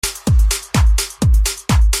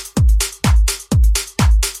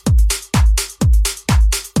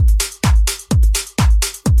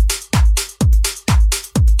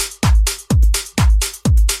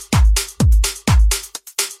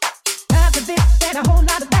and a whole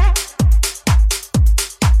lot of that.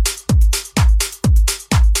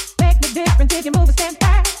 Make the difference if you move a step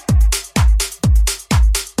back.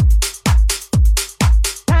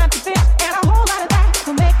 Time to fix and a whole lot of that.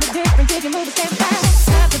 So make the difference if you move a step back.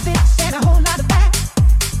 Time to fix and a whole lot of that.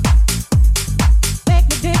 Make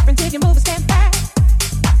the difference if you move a step back.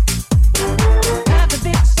 Time to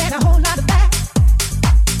fix and a whole lot of that.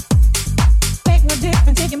 Make no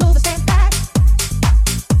difference if you move a step back.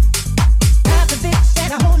 Time to fix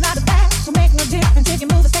and a whole lot of that. So make no difference if you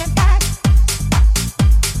move a step back.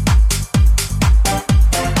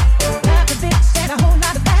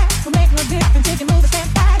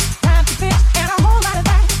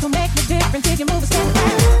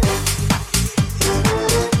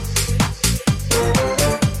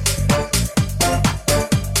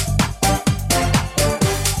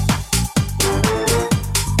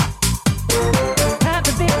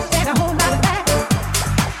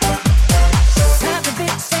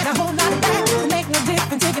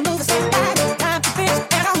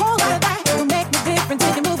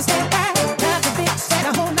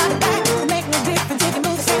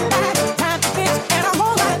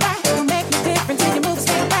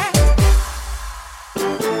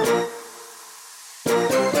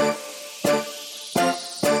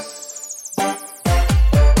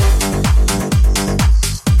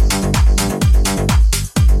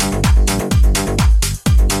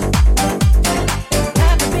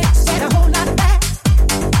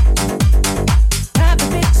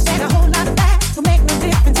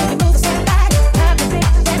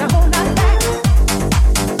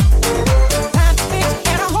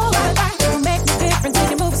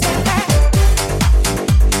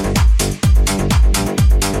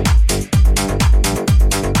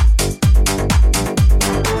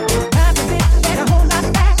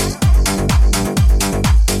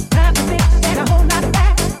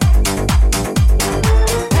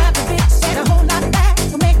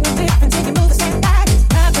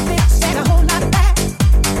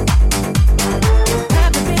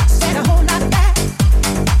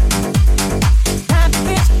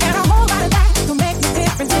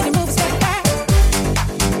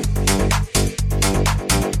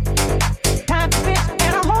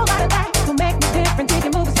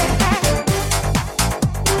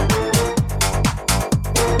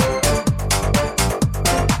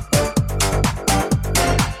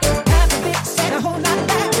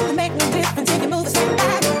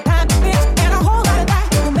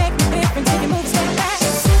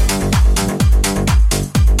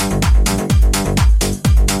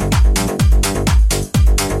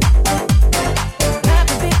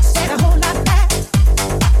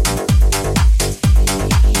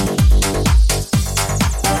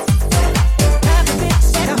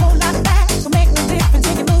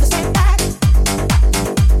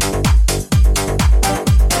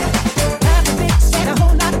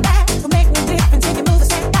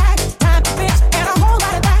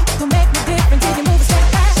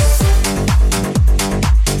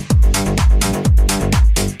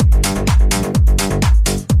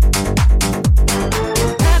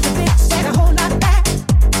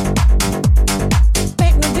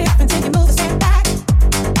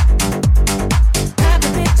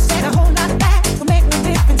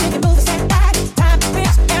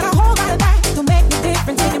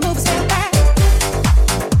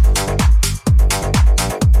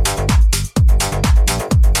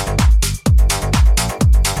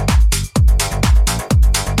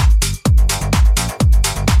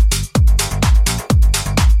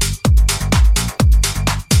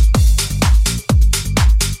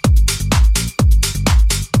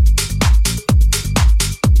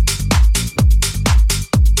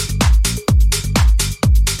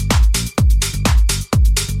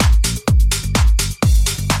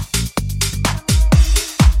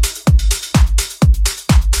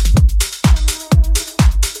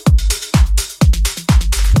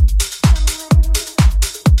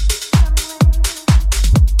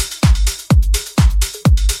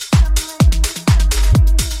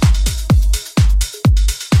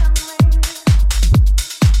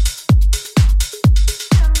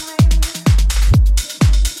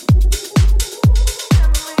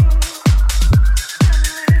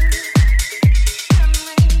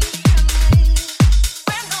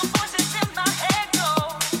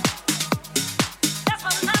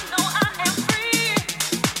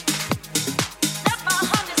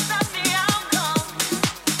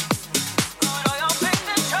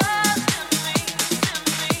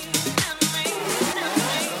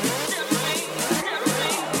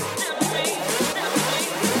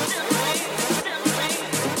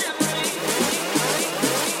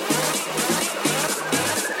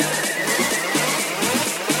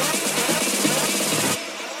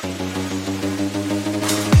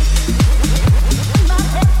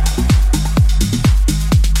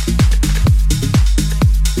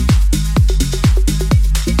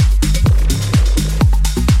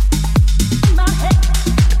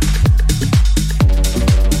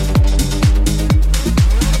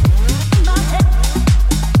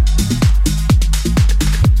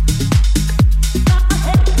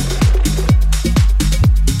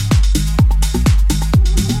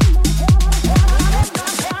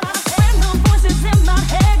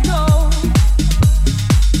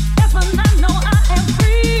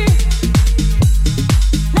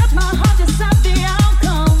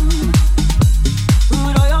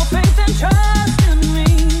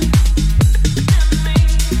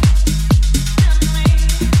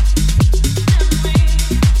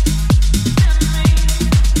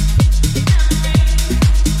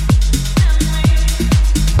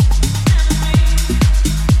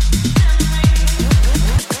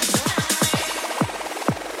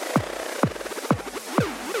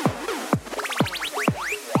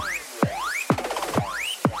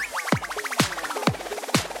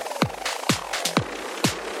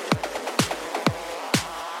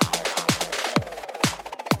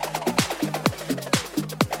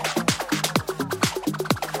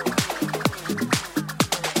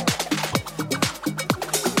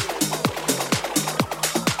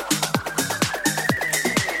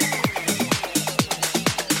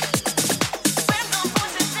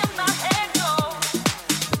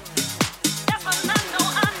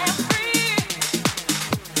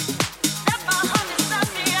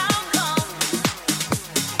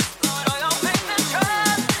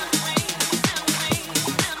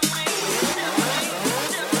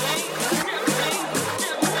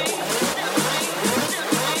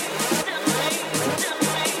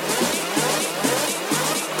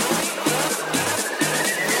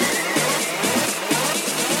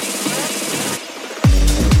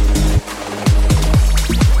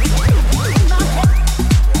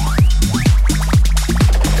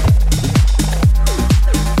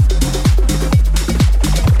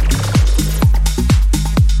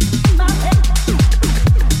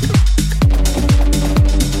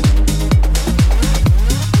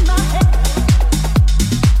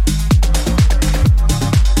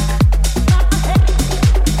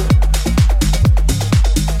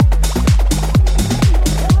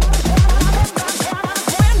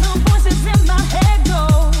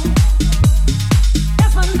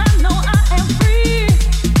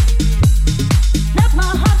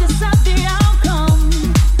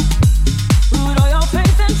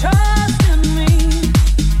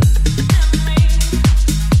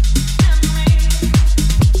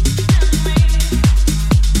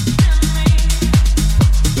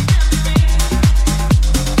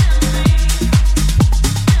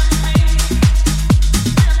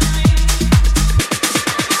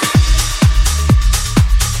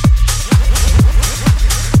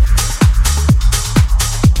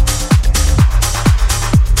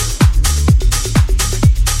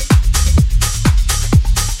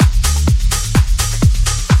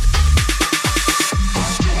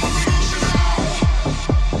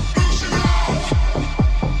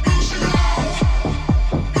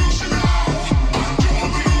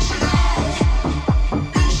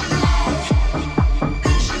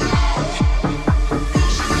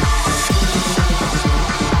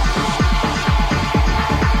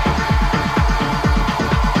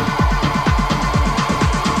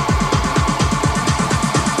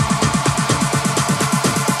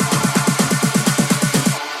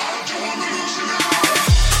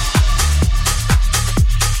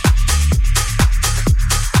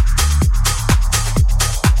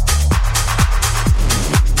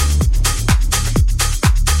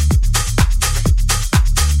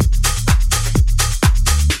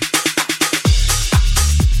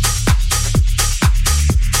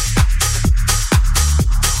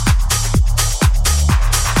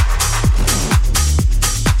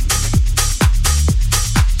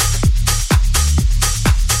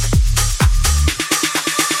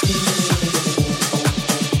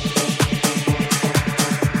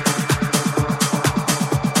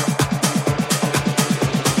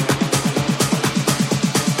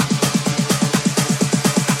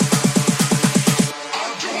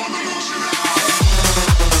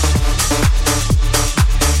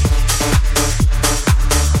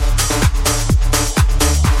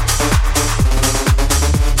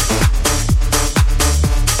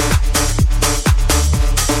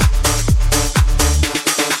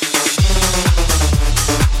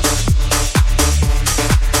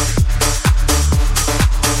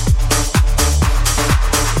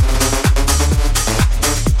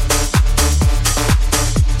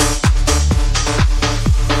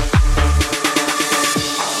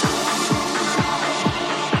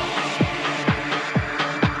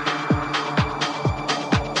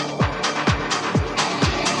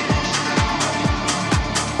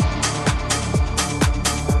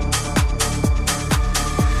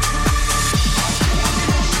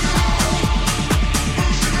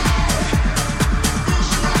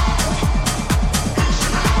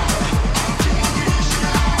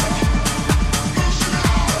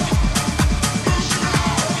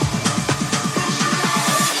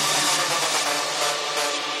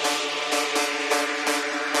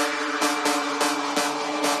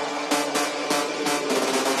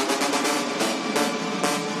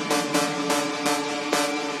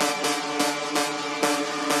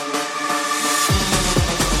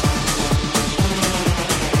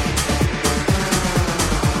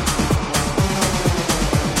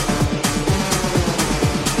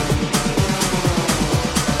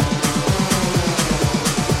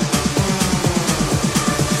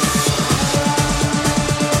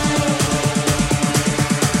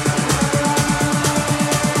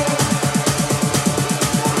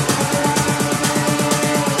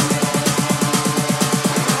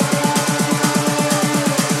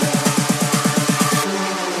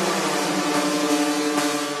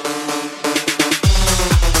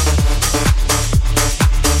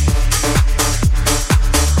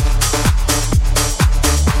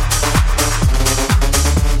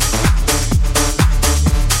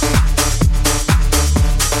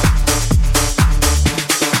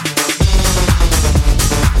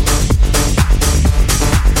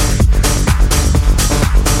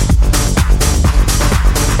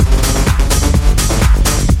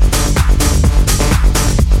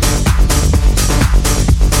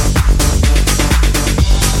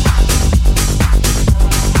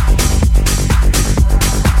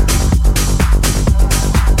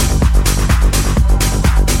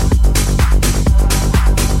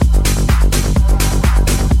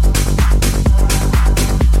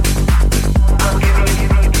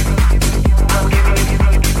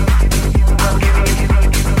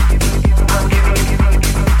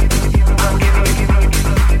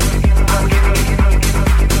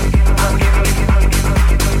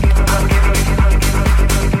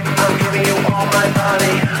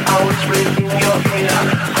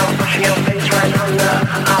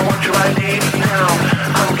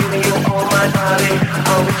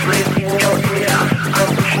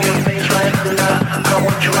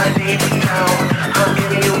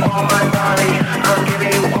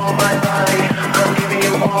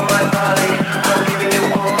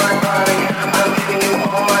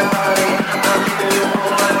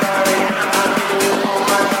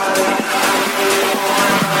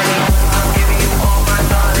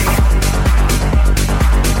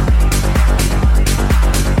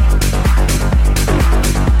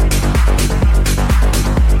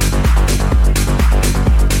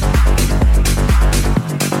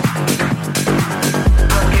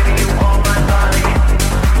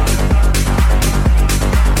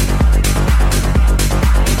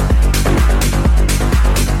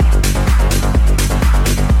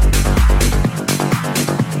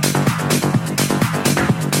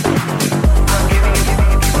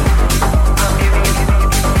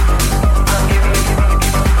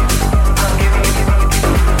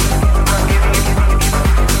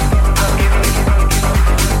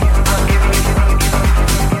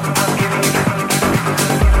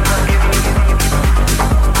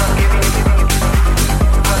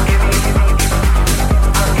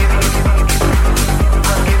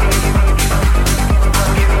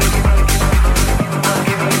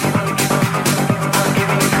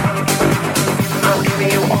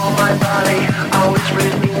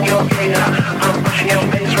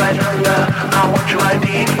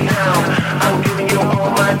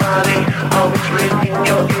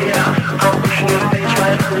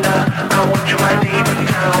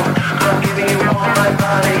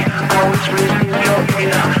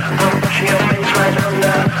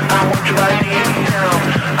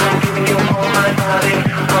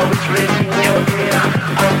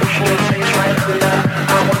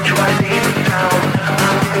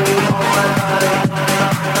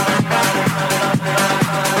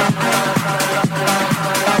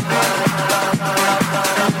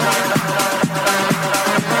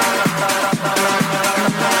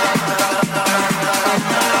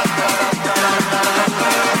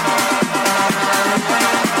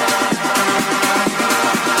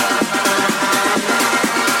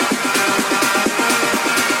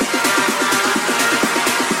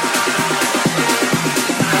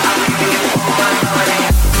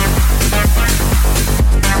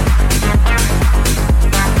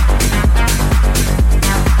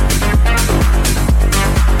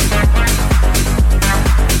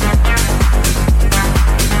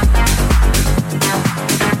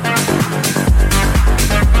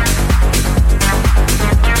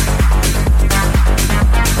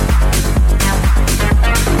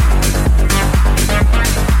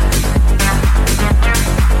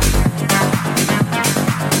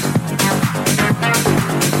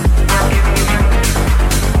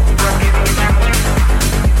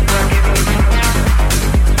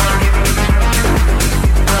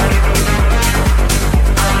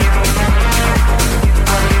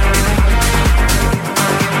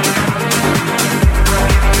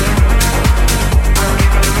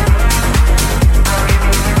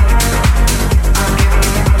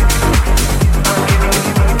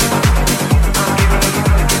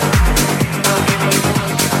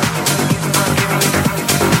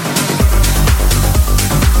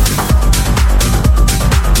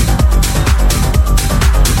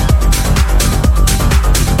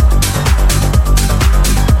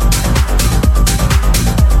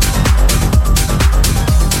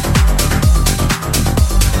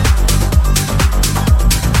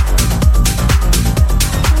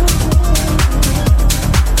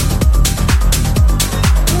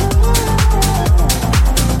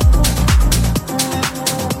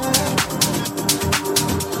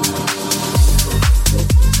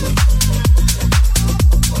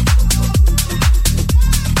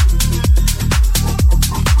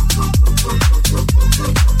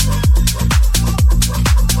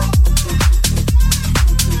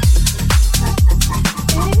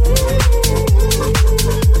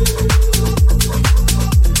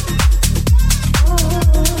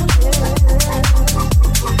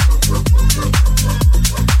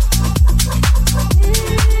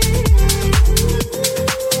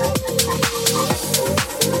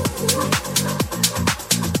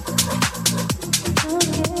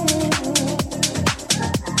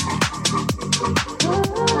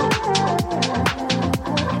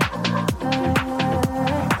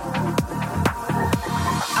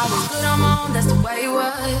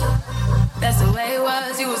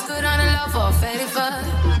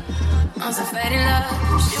 I'm so faded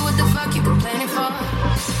love. Shit, what the fuck you complaining for?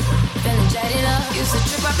 feeling jaded up. Used to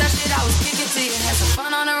trip off that shit, I was kick it to you. Had some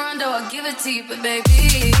fun on the rondo, I'll give it to you. But baby,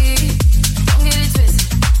 don't get it twisted.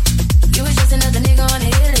 You was just another nigga on the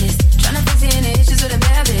hit list. Tryna fix any issues with a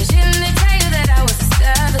bad bitch. Didn't they tell you that I was a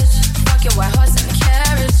savage? Fuck your white horse and a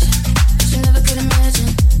carriage. But you never could imagine.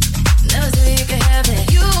 Never said you could have it.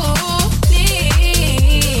 You needed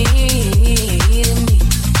me.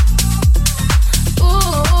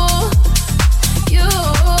 Ooh, you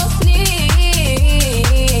needed me.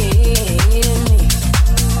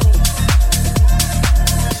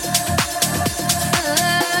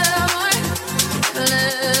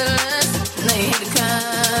 Now you hate the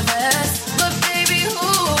confess, but baby, who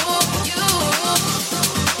you?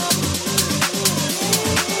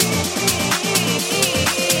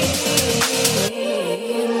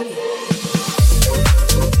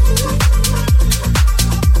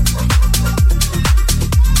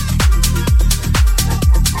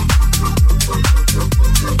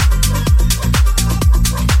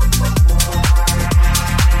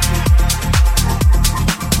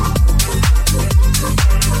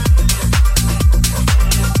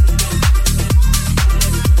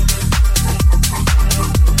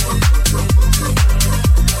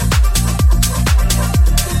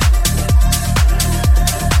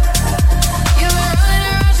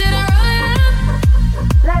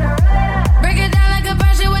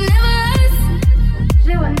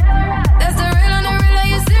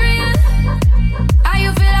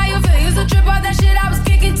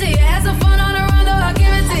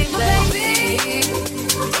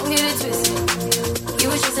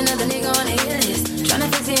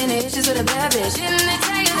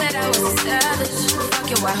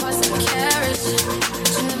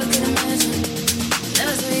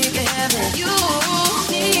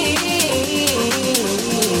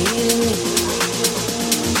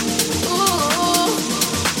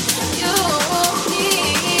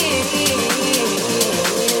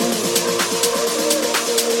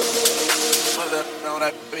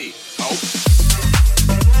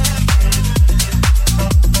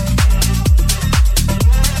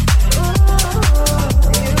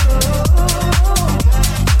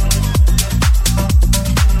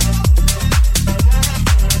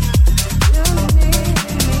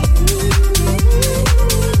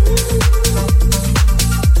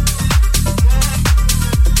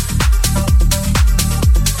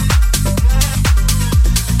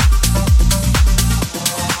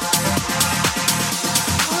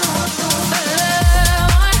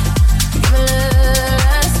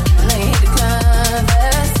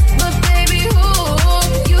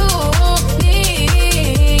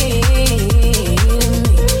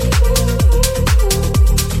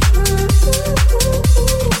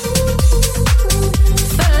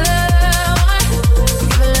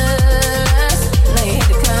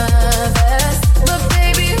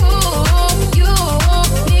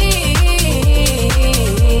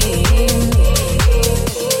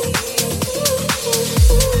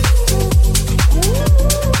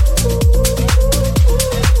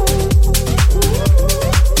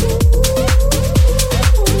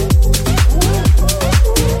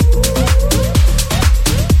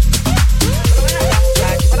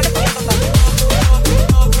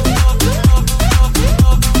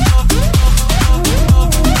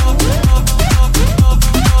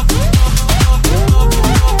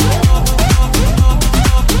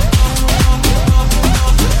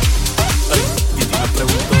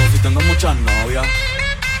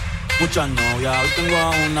 muchas novias. Hoy tengo a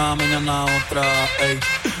una, mañana a otra, ey.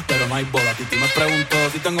 Pero no hay boda. Titi me preguntó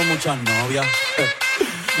si tengo muchas novias,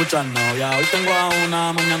 muchas novias. Hoy tengo a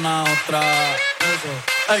una, mañana a otra.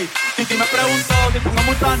 Eso. Ey, Titi me preguntó si tengo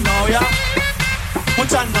muchas novias.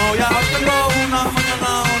 Muchas novias. Hoy tengo una, mañana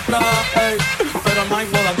a otra, ey. Pero no hay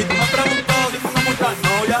boda. Titi me preguntó si tengo muchas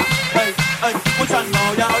novias. Ey, ey, muchas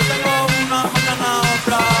novias. Hoy tengo una, mañana a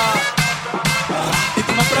otra.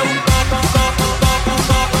 Titi me preguntó.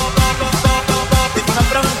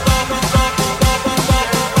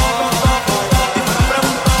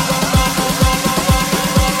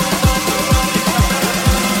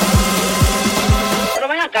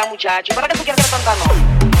 Muchacho, ¿para qué tú quieres ser tanta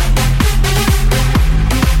no?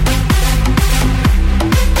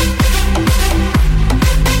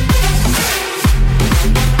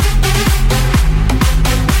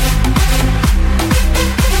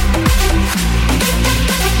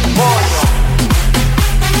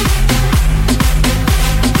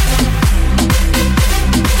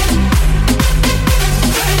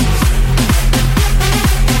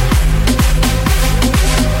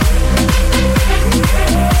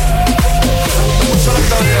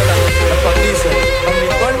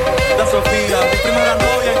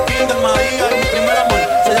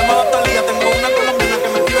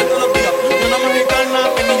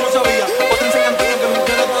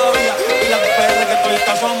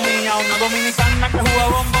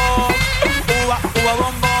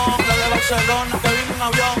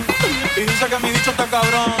 Y dice que mi bicho está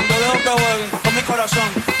cabrón. Yo dejo que jueguen con mi corazón.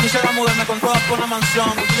 Quisiera mudarme con todas por una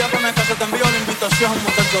mansión. Y ya con esta se te envió la invitación.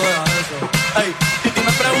 Muchacho, deja eso. Ey, Titi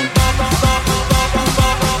me preguntó,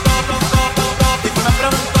 Titi me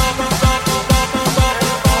preguntó,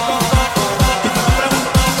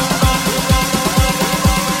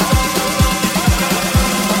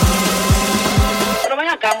 Pero ven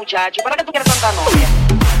acá, muchacho, ¿para qué tú quieres tanta novia?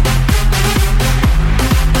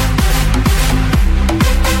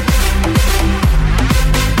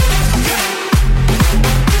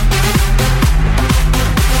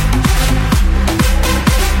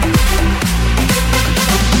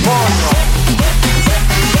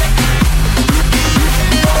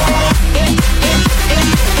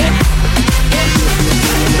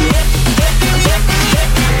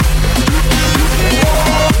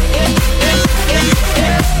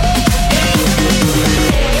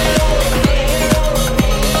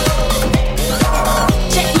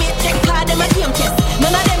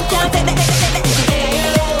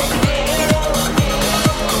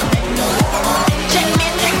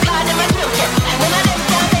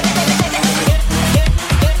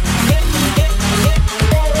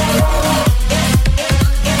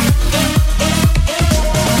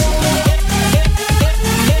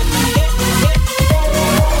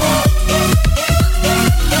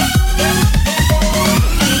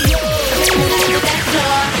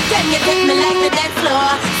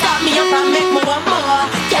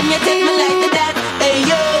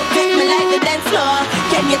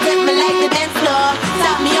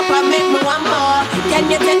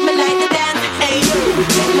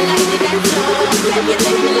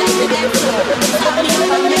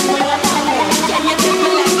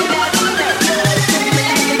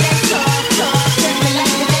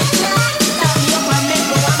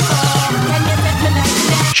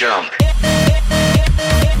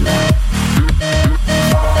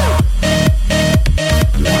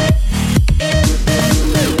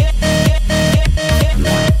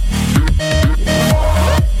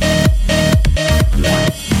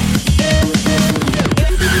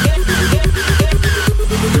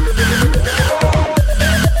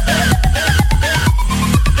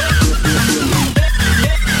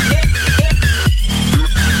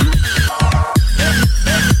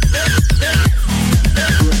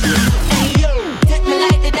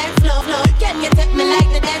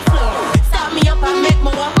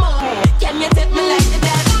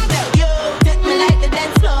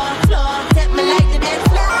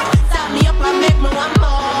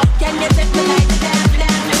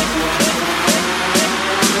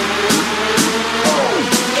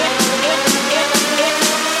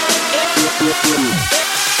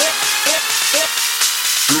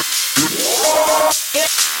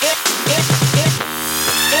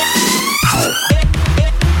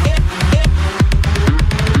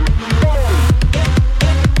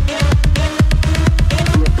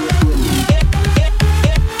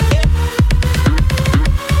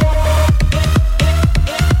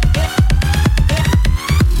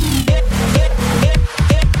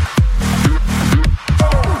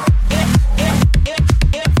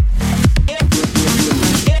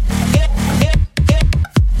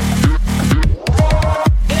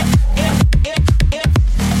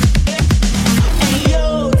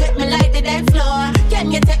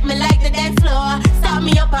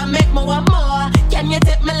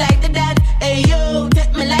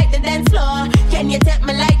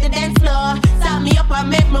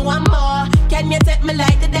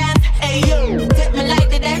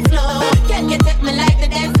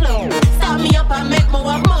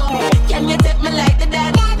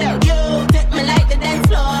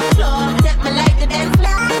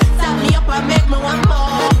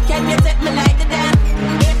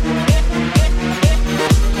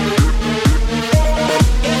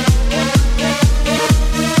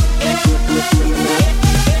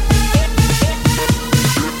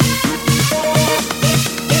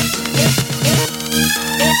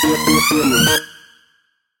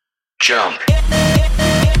 Jump.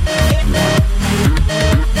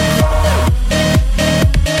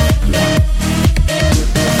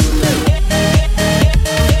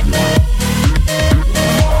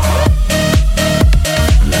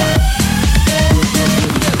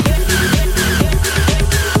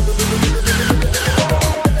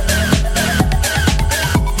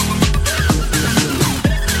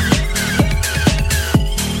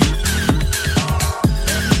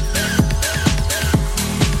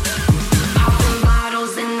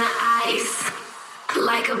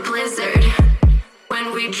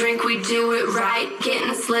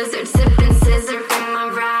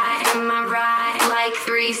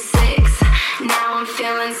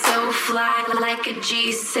 Like a G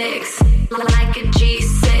G6, like a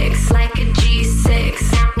G6, like a G6.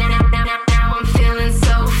 Now I'm feeling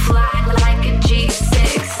so fly, like a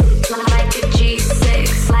G6, like a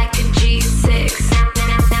G6, like a G6.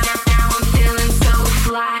 Now I'm feeling so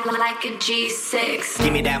fly, like a G6.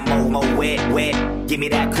 Give me that mo wet, give me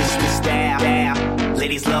that Christmas style.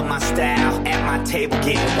 Ladies love my style, at my table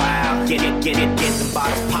getting wild. Get the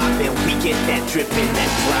bottles poppin', we get that drippin', that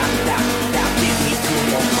drop out. Now give me 2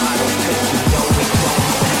 more bottles, 'cause you know we gon'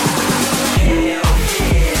 hell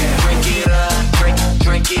yeah. Drink it up,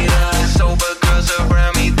 drink it up. Sober girls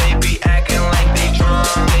around me, they be acting like they drunk.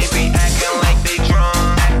 They be acting like they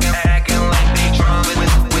drunk, acting like they drunk.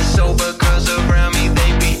 With sober girls around me,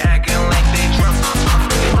 they be acting like they drunk.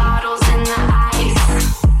 Bottles in the ice,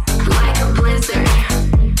 like a blizzard.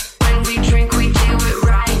 When we drink, we do it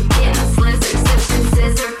right. Getting slizzard, sipping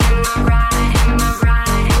scissor. Am I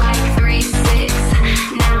right? Like 3-6.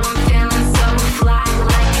 Now I'm feeling so fly,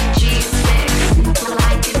 like a G6,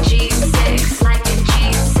 like a G6, like a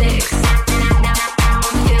G6. Now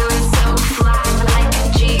I'm feeling so fly, like a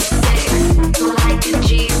G6, like a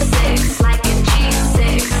G6, like a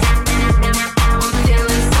G6. Now I'm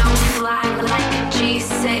feeling so fly, like a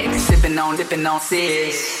G6. Sippin' on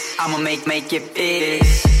sis. I'ma make it fit.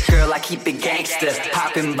 Girl, I keep it gangsta.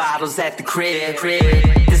 Popping bottles at the crib.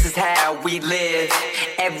 This is how we live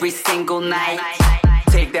every single night.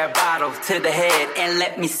 Take that bottle to the head and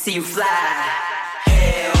let me see you fly.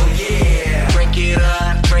 Hell yeah. Drink it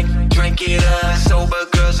up, drink it up. Sober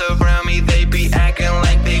girls around me, they be acting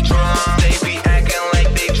like they drunk. They be acting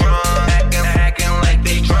like they drunk, acting like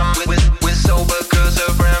they drunk. With sober girls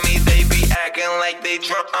around me, they be acting like they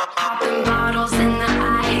drunk. Popping bottles in the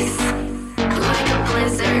ice, like a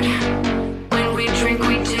blizzard. When we drink,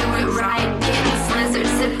 we do it right. Getting slizzard,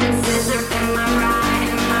 sipping scissor. Am I right?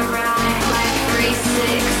 Like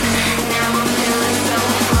 3-6. Now I'm feeling so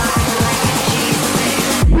fly, like a G6,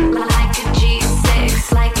 like a G6,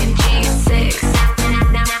 like a G6.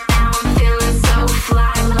 Now I'm feeling so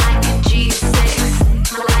fly, like a G6,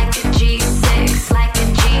 like a G6, like a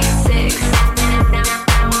G6. Now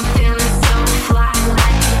I'm feeling so fly,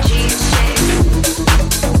 like a G6.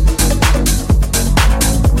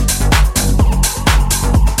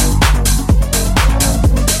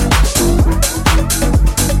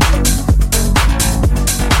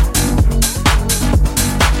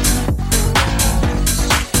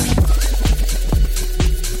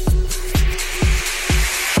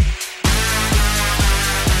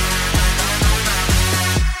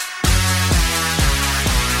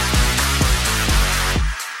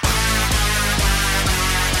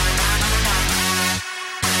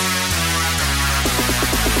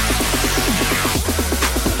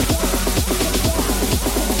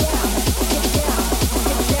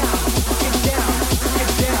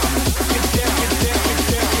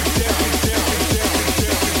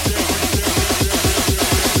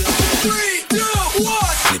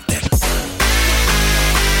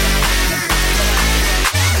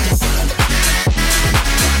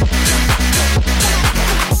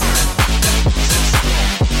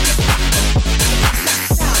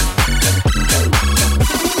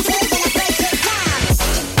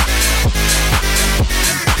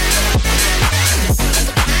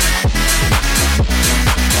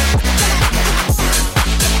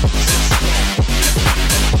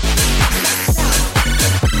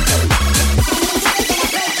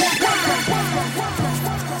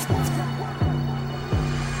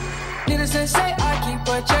 Needless to say, I keep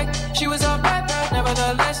a check. She was a bad bad,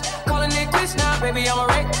 nevertheless. Calling it quits now, baby, I'm a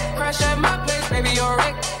wreck. Crash at my place, baby, you're a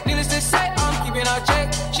wreck. Needless to say, I'm keeping a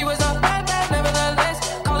check. She was a bad bad, nevertheless.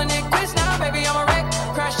 Calling it quits now, baby, I'm a wreck.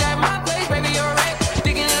 Crash at my place, baby, you're a wreck.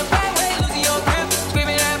 Digging in a bad way, losing your grip.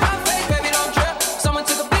 Screaming at my face, baby, don't trip. Someone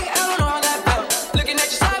took a big L, don't know how that felt. Looking at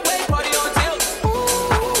you sideways, party on tilt.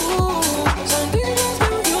 Ooh, some things you just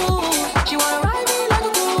confused. She wanna ride me like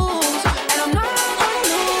a goose, and I'm not trying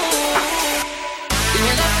to lose. Then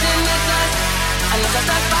you're left in the dust, unless I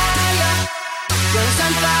start fire. You're a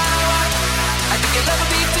sunflower. I think your love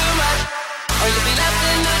will be too much, or you'll be left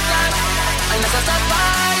in the dust, unless I start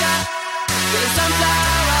fire. You're the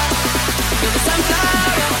sunflower. You're the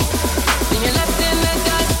sunflower. Then you're left in the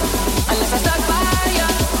dust, unless I start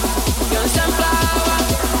fire. You're the sunflower.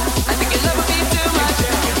 I think your love will be too much,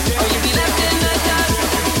 or you'll be left in the dust,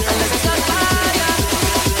 unless I start fire.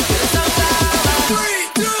 You're the sunflower. 3,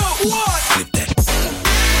 2, 1. Flip that.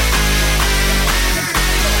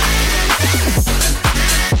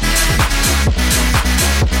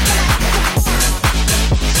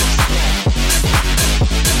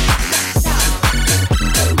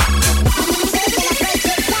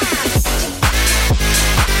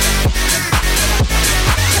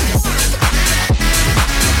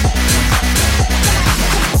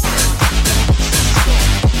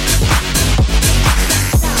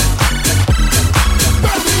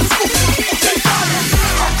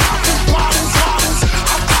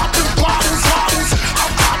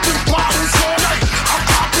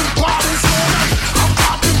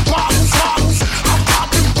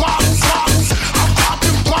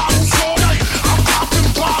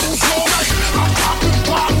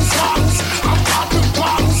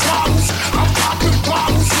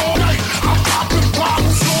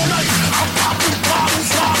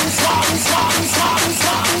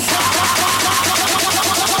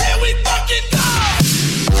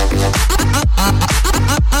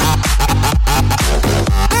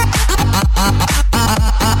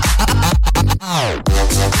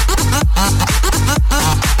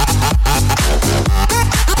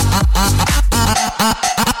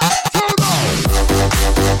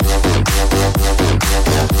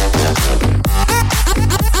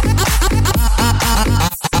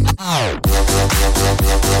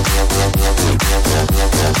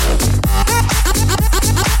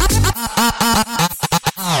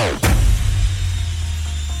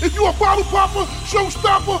 popper,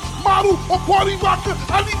 showstopper, model, or party rocker.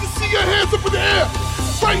 I need to see your hands up in the air.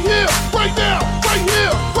 Right here, right now, right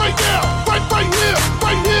here, right now, right here,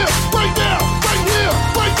 right here, right now, right here,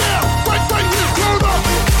 right now, right here. Turn up.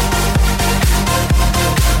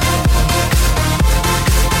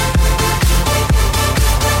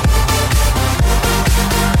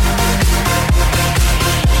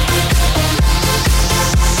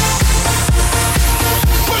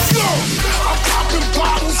 Let's go. I'm popping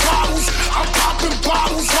bottles, I'm popping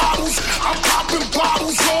bottles, I'm popping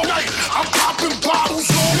bottles all night. I'm popping bottles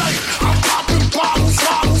all night. I'm popping bottles,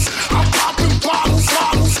 I'm popping bottles,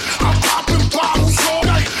 I'm popping bottles all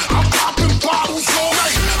night. I'm popping bottles all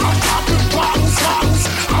night. I'm popping bottles,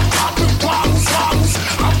 I'm popping bottles,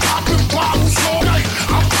 I'm popping bottles all night.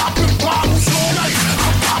 I'm popping bottles all night.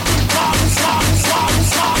 I'm popping bottles,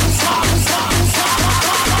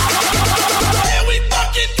 and we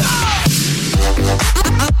fucking die.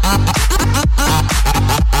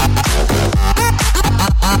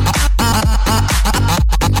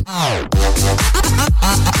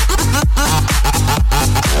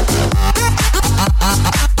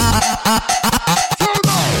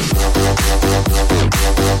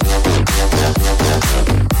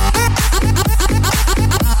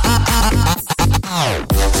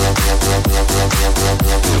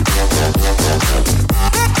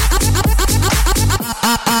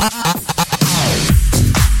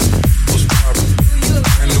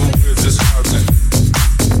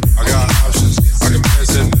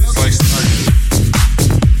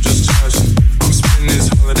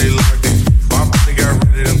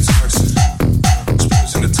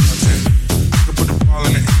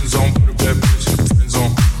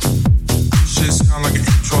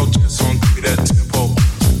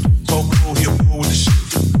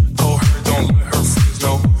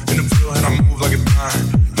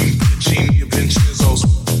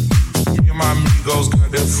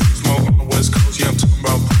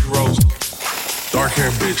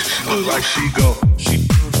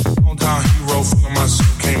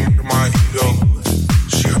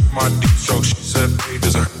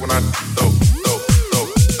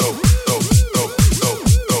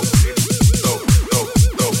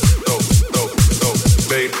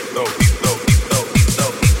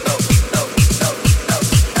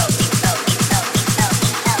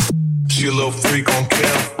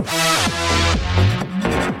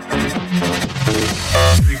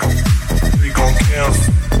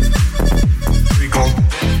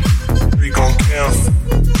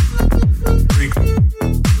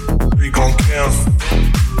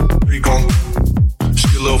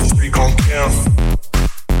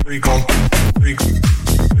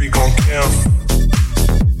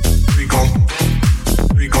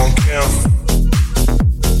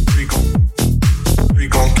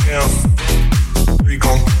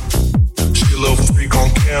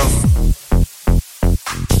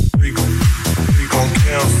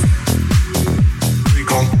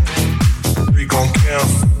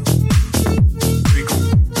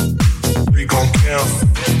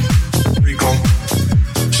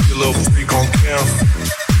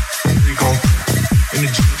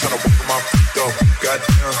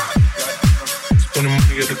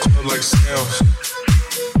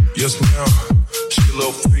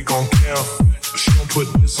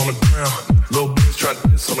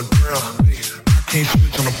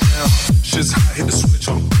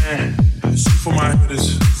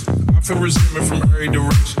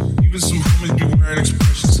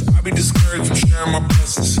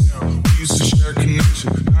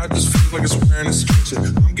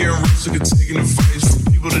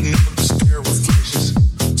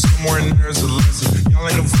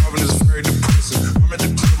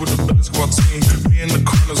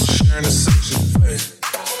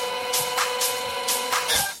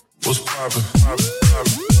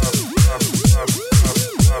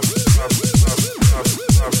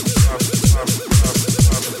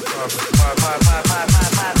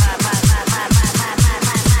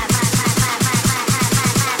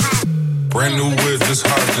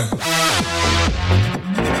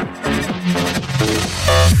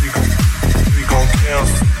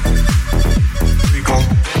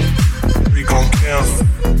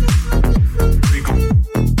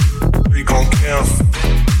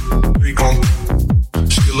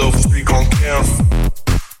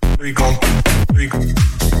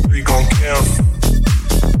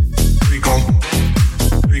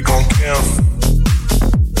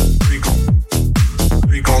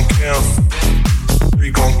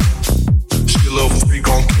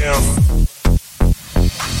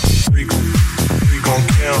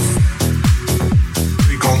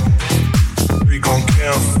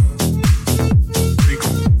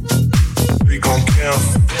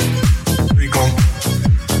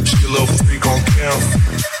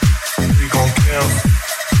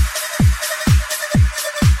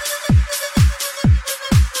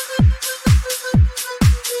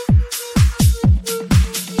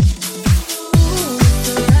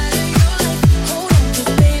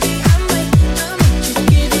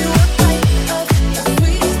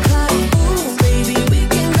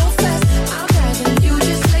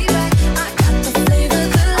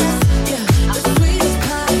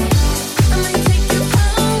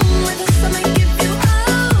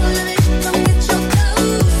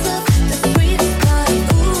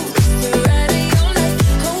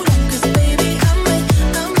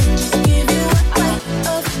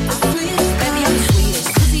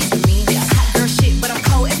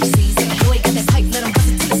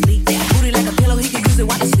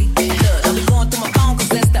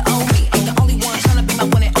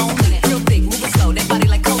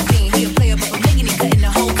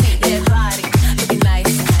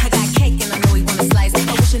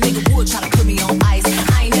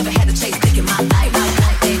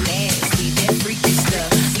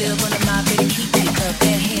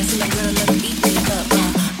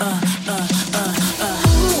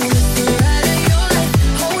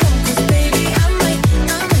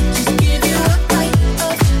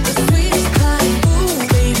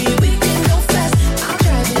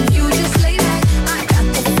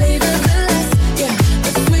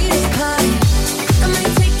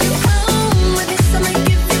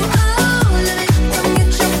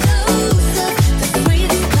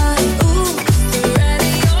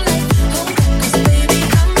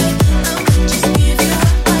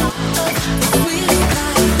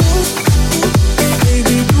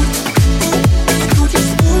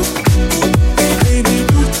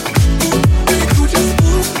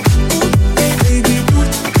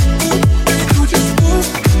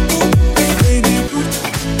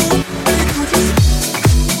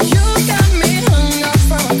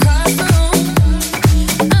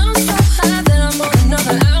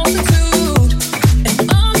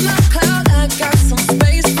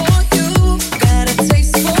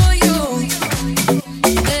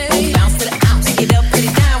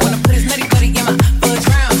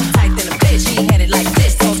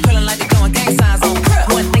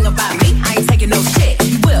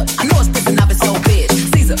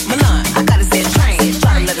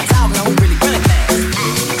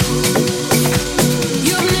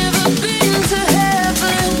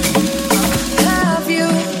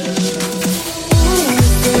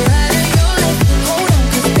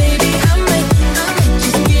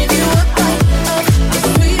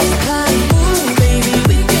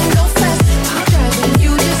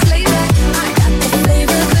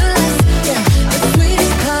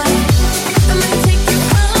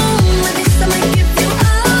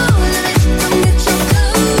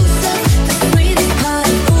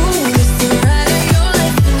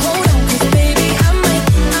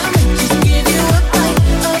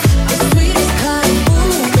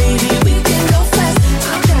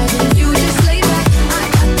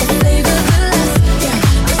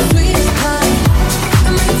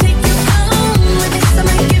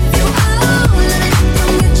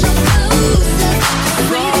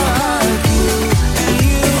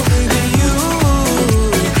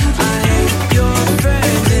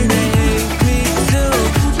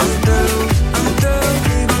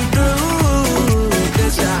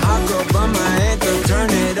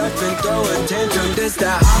 This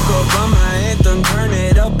that hot girl by my anthem. Turn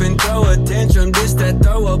it up and throw a tantrum. This that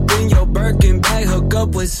throw up in your Birkin bag. Hook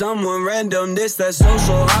up with someone random. This that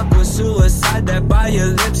social awkward suicide. That by your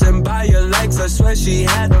lips and by your likes. I swear she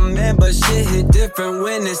had a man, but shit hit different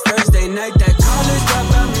when it's Thursday night. That college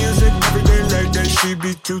dropout music every day like that. She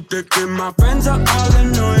be too thick and my friends are all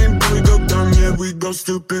annoying. But we go dumb, yeah, we go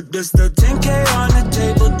stupid. This the 10K on the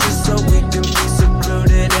table just so we can be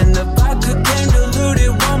secluded. And the vodka came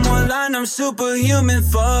diluted. One more line, I'm superhuman.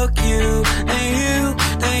 Fuck you and you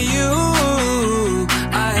and you.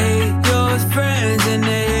 I hate your friends and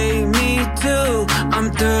they hate me too.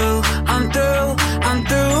 I'm through, I'm through, I'm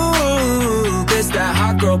through. This that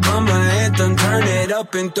hot girl bummer anthem. Turn it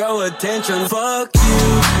up and throw a tantrum. Fuck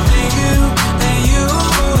you and you and you.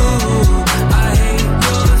 I hate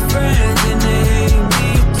your friends and they hate me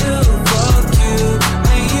too. Fuck you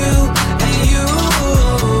and you and you.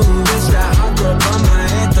 This that hot girl bummer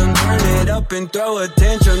anthem. Turn it up and throw a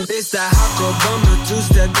tantrum. This that hot girl bummer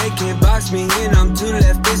two-step. They can't box me in, I'm too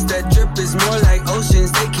left. This that drip is more like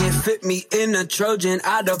oceans. They can't fit me in a Trojan.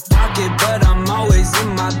 Out of pocket, but I'm always in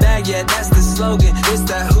my bag. Yeah, that's the slogan. This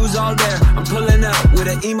that who's all there. I'm pulling up with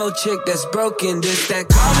an emo chick that's broken. This that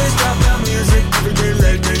college dropout music every day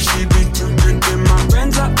like that. She be too drinking. My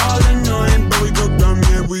friends are all annoying, but we go dumb,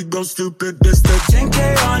 yeah, we go stupid. This the 10K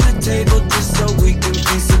on the table just so we can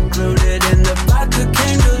be secluded. And the vodka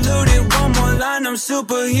came diluted. One more line, I'm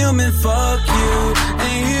superhuman. Fuck you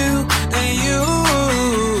and you and you.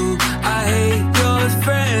 I hate your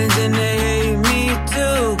friends and they hate me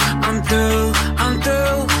too. I'm through, I'm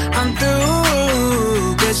through, I'm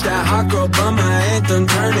through. Bitch, that hot girl bummer anthem.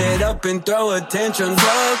 Turn it up and throw a tantrum.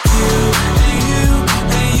 Fuck you and you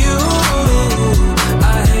and you.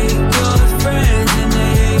 I hate your friends and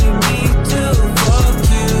they hate me too. Fuck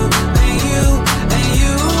you and you and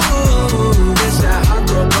you. Bitch, that hot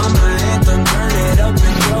girl bummer anthem. Turn it up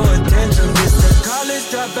and throw a tantrum. This the college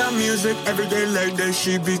dropout music every day like that.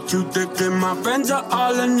 She be too thick and my friends are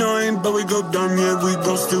all annoying, but we go dumb, yeah, we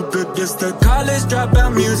go stupid. This the college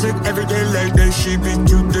dropout music every day like that. She be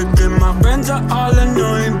too thick and my friends are all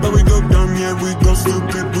annoying, but we go dumb, yeah, we go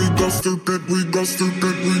stupid, we go stupid, we go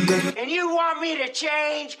stupid, we go. And you want me to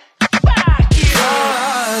change? Fuck you!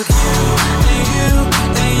 Fuck you and you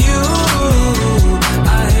and you.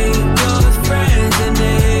 I hate your friends and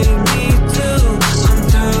they hate me too. I'm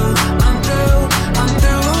through, I'm through, I'm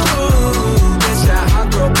through. This that hot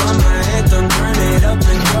girl by my anthem. Turn it up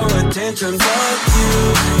and throw a tantrum. Fuck you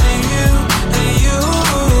and you and you.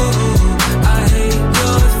 I hate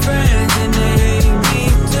your friends and they hate me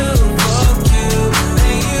too. Fuck you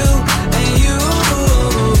and you and you.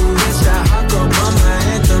 This that hot girl by my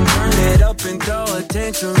anthem. Turn it up and throw a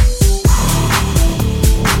tantrum.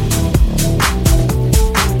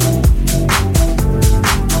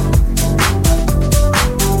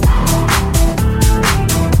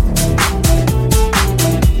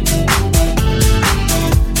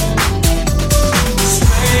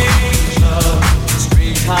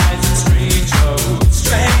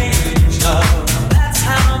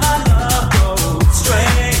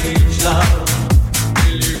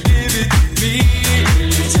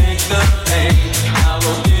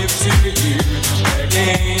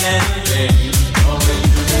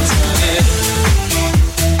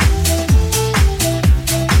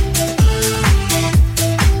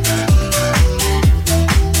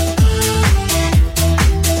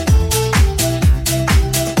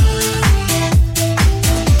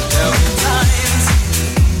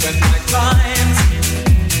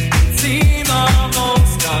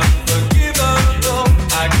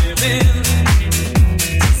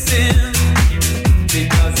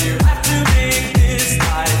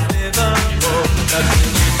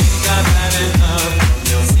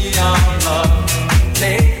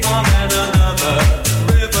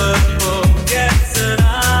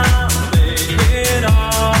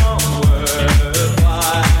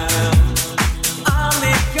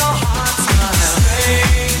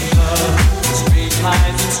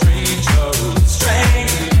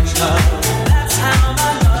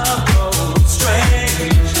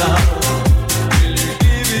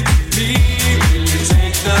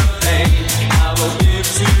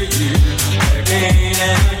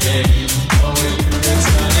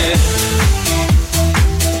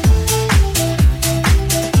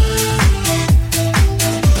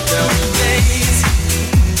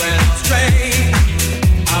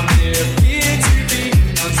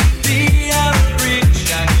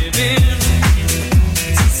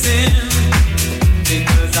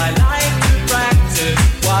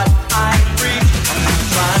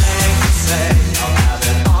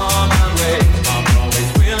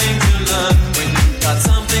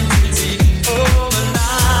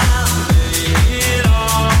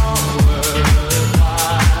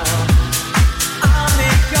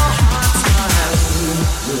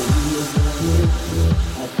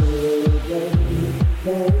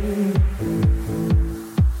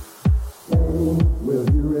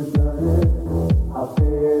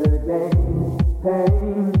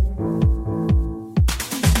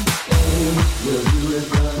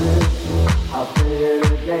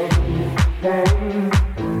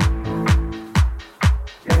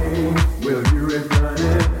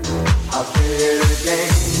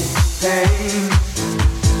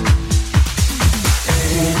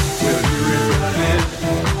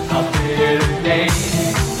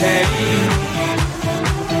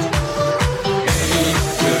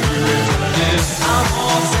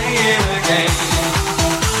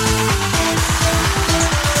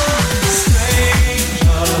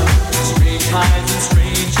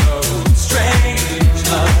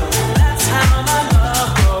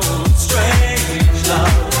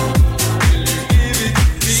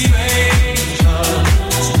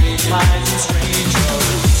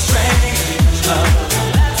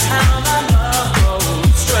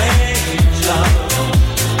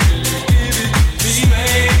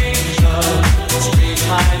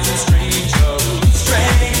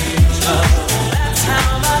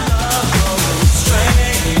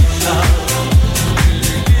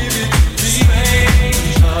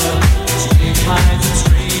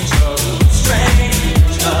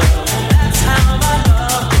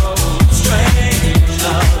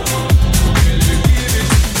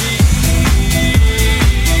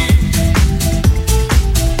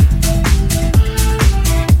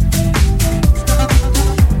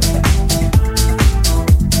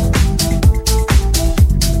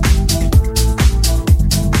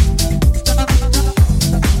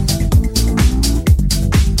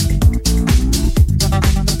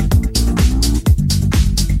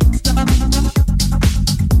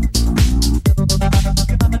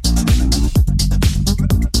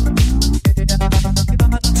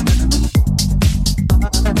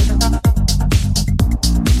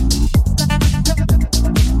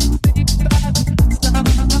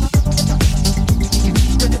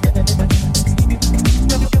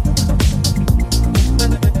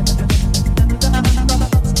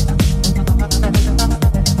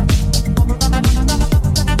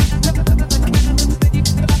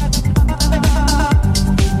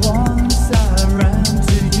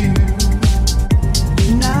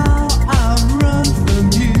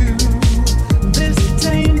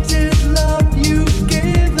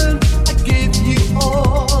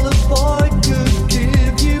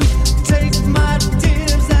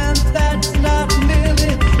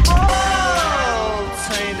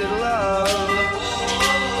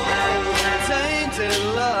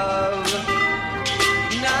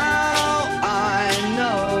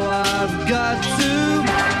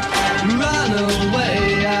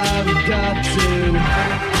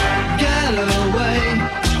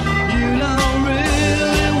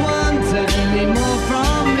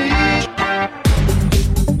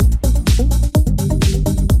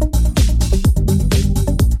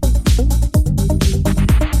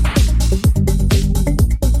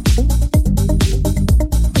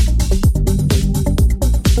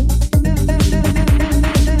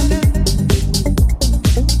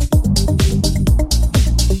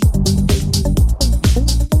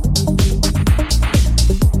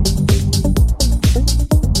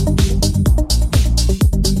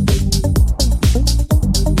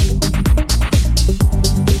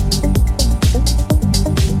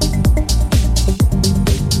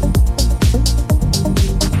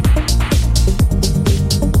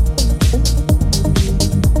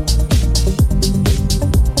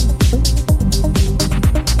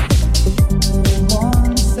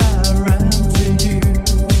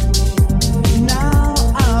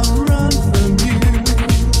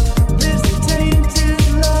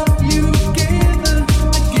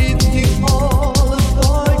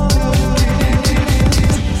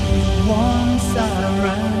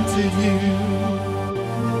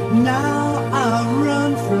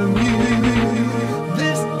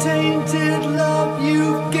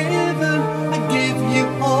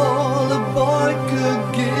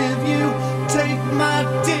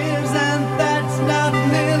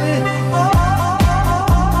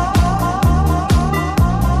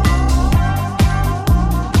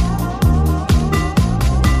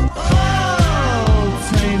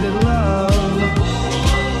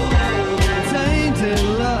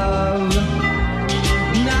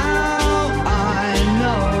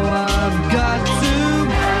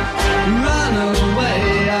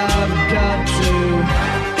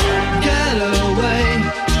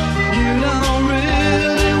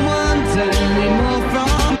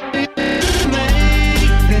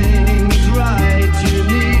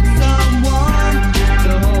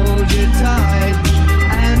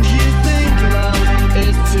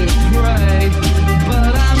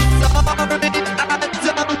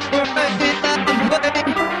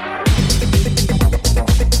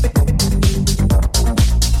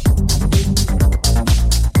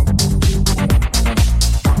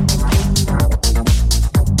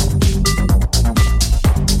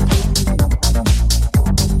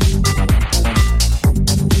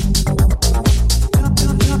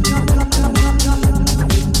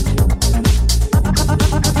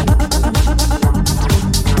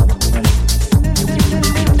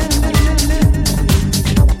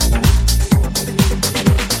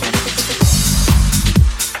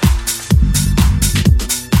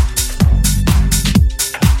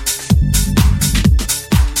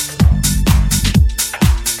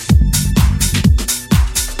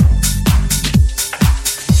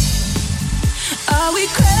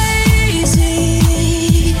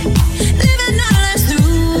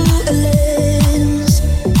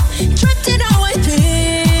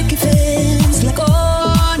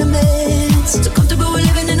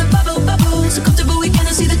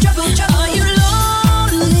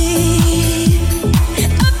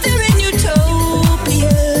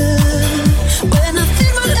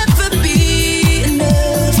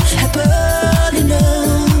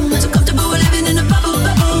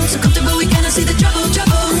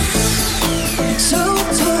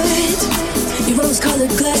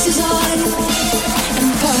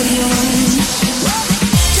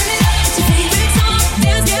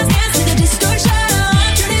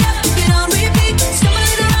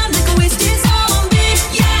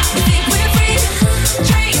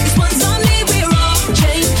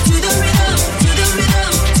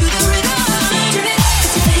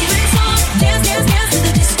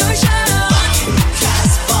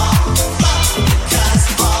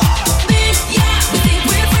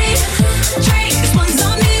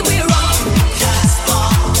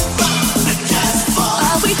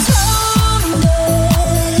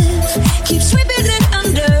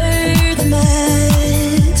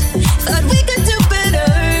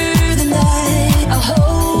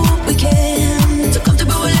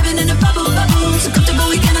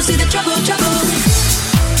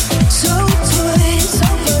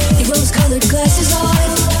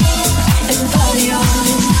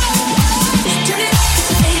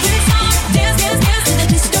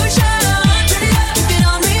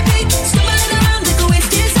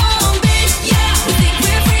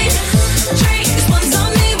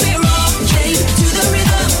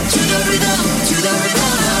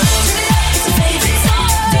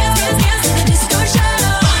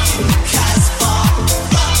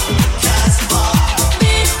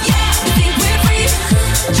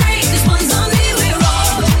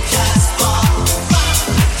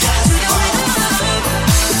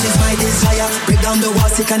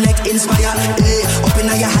 inspire. Hey, up in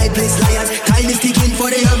your high place, liars. Time is ticking for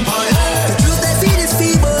the empire. The truth they feed is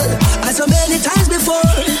feeble, as so many times before.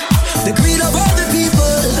 The greed of all the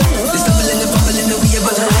people. They stumble and they fumble in the way,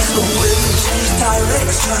 but I like the wind. Change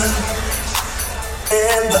direction,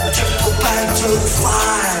 and the triple back to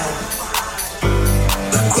fire.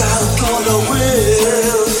 The crowd gonna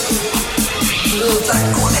will. Feels like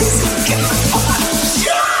crazy. Get the fuck out.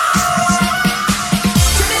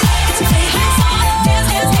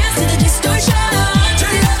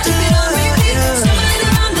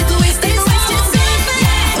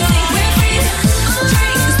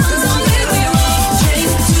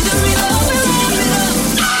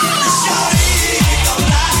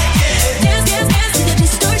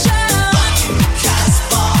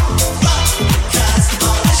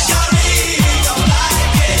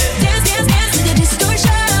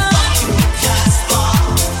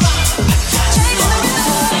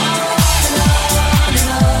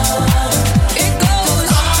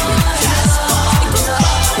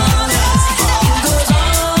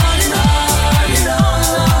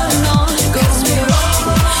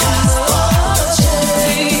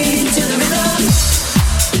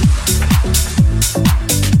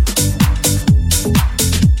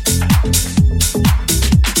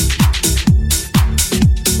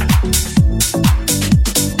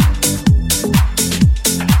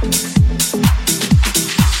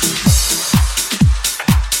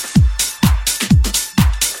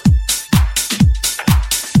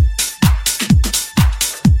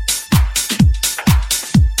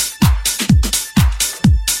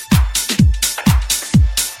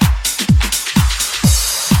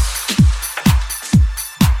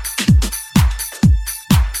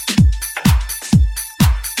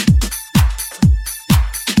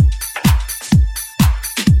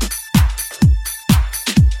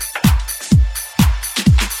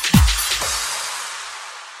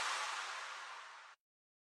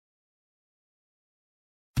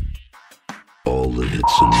 All the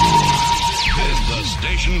hits and more. This is the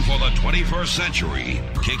station for the 21st century,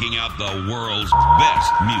 kicking out the world's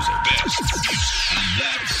best music.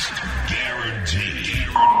 That's guaranteed.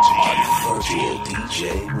 Virtual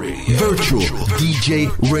DJ Radio. Virtual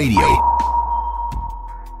DJ Radio.